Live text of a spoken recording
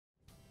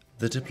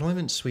The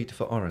deployment suite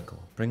for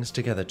Oracle brings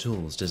together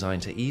tools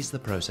designed to ease the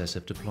process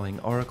of deploying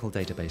Oracle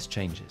database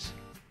changes.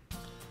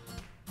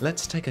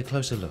 Let's take a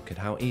closer look at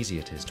how easy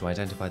it is to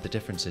identify the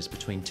differences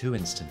between two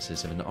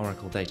instances of an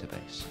Oracle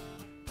database.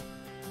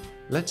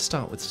 Let's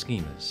start with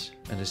schemas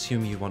and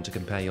assume you want to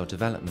compare your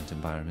development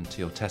environment to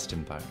your test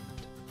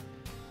environment.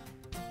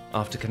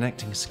 After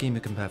connecting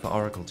Schema Compare for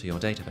Oracle to your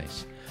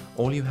database,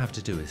 all you have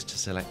to do is to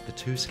select the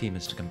two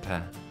schemas to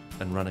compare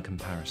and run a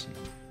comparison.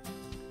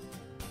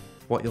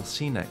 What you'll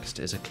see next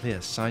is a clear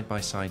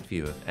side-by-side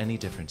view of any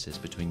differences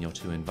between your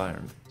two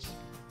environments.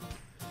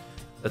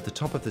 At the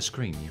top of the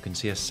screen you can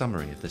see a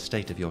summary of the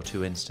state of your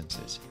two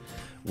instances,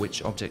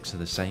 which objects are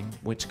the same,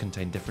 which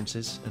contain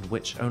differences, and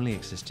which only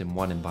exist in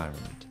one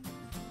environment.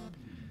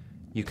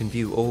 You can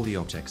view all the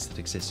objects that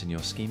exist in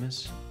your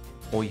schemas,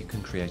 or you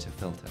can create a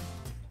filter.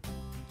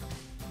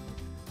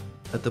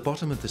 At the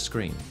bottom of the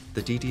screen,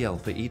 the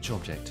DDL for each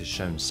object is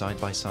shown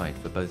side by side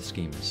for both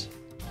schemas.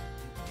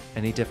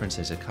 Any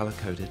differences are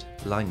color-coded,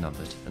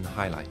 line-numbered, and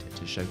highlighted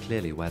to show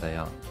clearly where they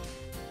are.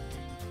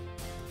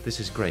 This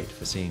is great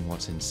for seeing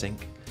what's in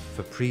sync,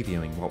 for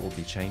previewing what will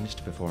be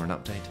changed before an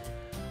update,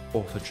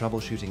 or for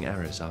troubleshooting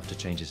errors after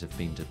changes have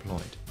been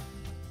deployed.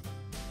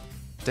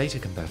 Data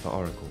Compare for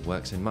Oracle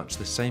works in much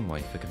the same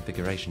way for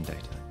configuration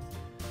data.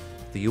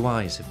 The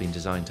UIs have been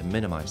designed to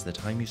minimize the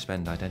time you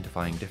spend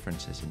identifying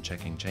differences and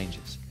checking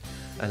changes,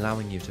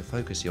 allowing you to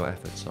focus your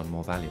efforts on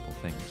more valuable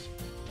things.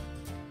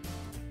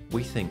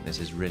 We think this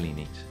is really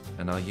neat,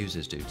 and our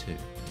users do too.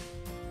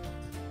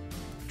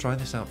 Try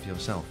this out for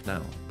yourself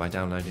now by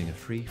downloading a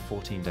free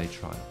 14-day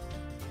trial.